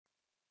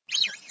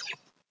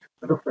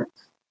Hello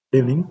friends, good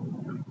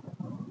evening.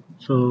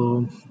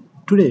 So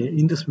today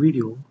in this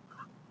video,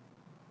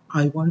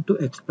 I want to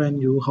explain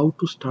you how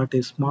to start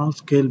a small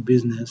scale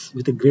business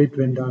with a great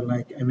vendor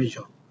like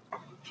Amazon.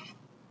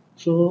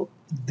 So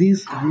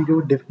this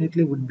video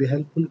definitely would be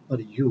helpful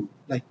for you,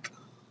 like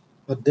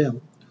for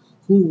them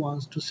who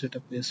wants to set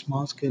up a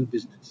small scale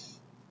business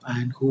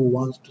and who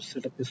wants to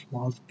set up a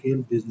small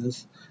scale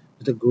business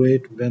with a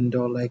great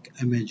vendor like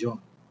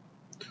Amazon,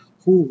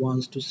 who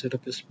wants to set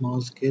up a small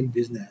scale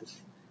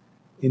business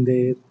in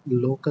their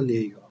local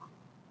area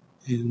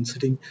in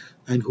sitting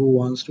and who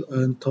wants to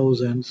earn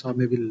thousands or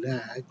maybe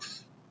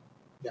lakhs,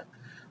 yeah,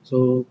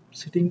 so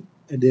sitting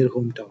at their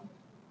hometown.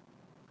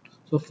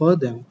 So for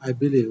them I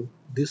believe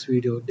this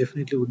video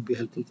definitely would be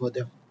helpful for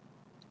them.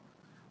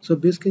 So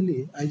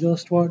basically I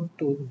just want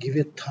to give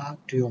a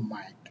thought to your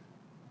mind.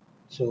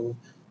 So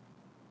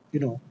you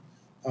know,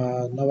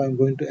 now I'm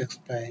going to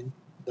explain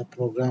the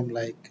program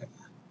like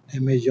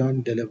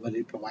Amazon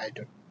delivery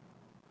provider.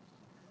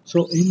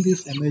 So in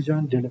this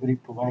Amazon delivery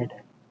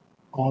provider,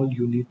 all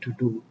you need to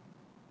do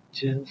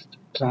just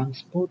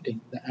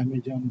transporting the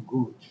Amazon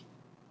goods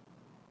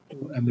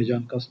to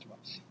Amazon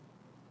customers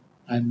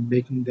and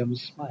making them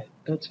smile.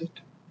 That's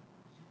it.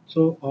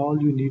 So all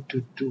you need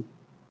to do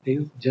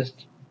is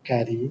just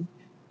carry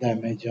the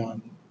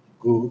Amazon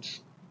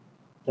goods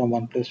from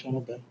one place to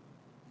another.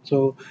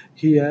 So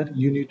here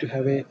you need to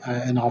have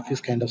an office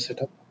kind of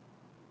setup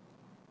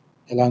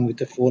along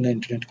with a phone and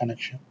internet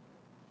connection,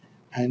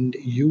 and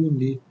you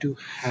need to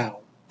have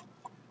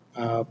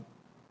uh,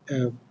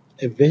 a,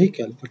 a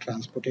vehicle for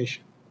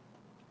transportation.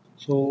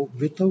 So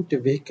without a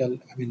vehicle,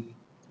 I mean,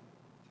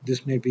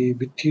 this may be a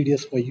bit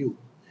tedious for you.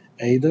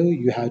 Either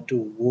you have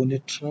to own a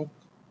truck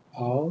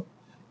or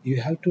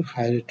you have to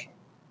hire a truck.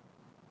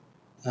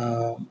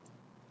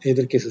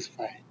 Either case is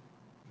fine,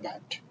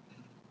 but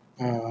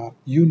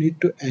you need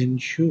to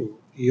ensure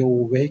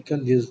your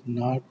vehicle is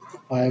not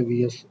 5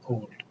 years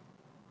old.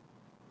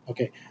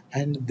 Okay,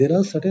 and there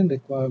are certain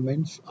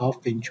requirements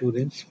of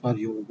insurance for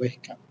your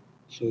vehicle.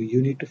 So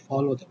you need to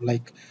follow them.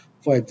 Like,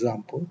 for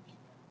example,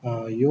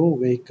 your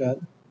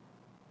vehicle,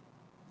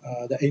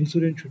 the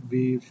insurance should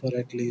be for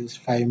at least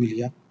 5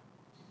 million,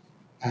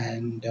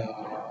 and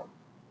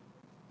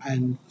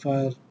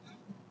for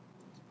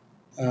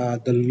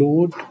the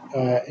load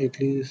at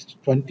least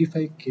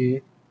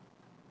 25K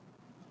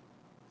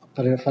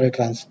for a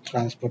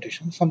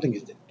transportation, something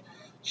is there.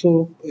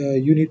 So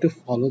you need to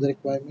follow the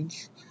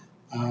requirements.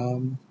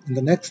 In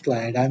the next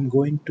slide, I'm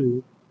going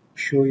to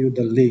show you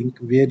the link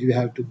where you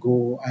have to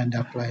go and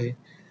apply,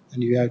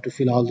 and you have to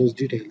fill all those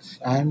details.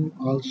 I'm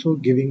also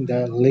giving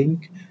the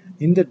link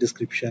in the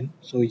description,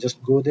 so you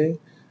just go there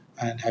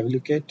and have a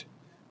look at.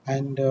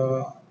 And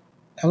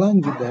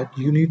along with that,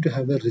 you need to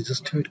have a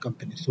registered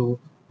company. So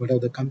whatever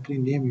the company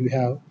name you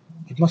have,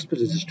 it must be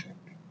registered.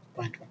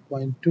 Point one.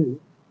 Point two,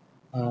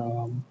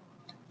 um,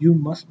 you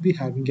must be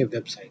having a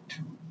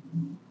website.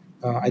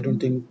 I don't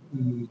think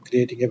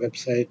creating a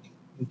website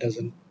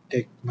doesn't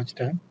take much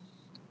time,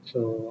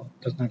 so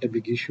that's not a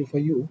big issue for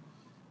you.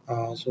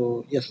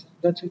 So yes,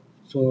 that's it.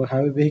 So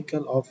have a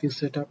vehicle, office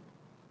setup,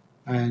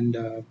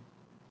 and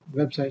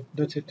website.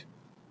 That's it.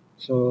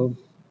 So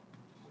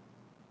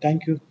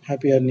thank you.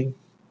 Happy earning.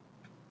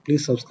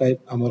 Please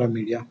subscribe Amora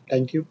Media.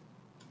 Thank you.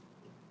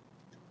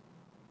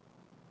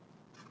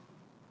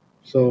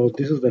 So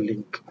this is the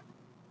link.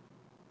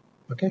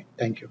 Okay.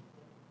 Thank you.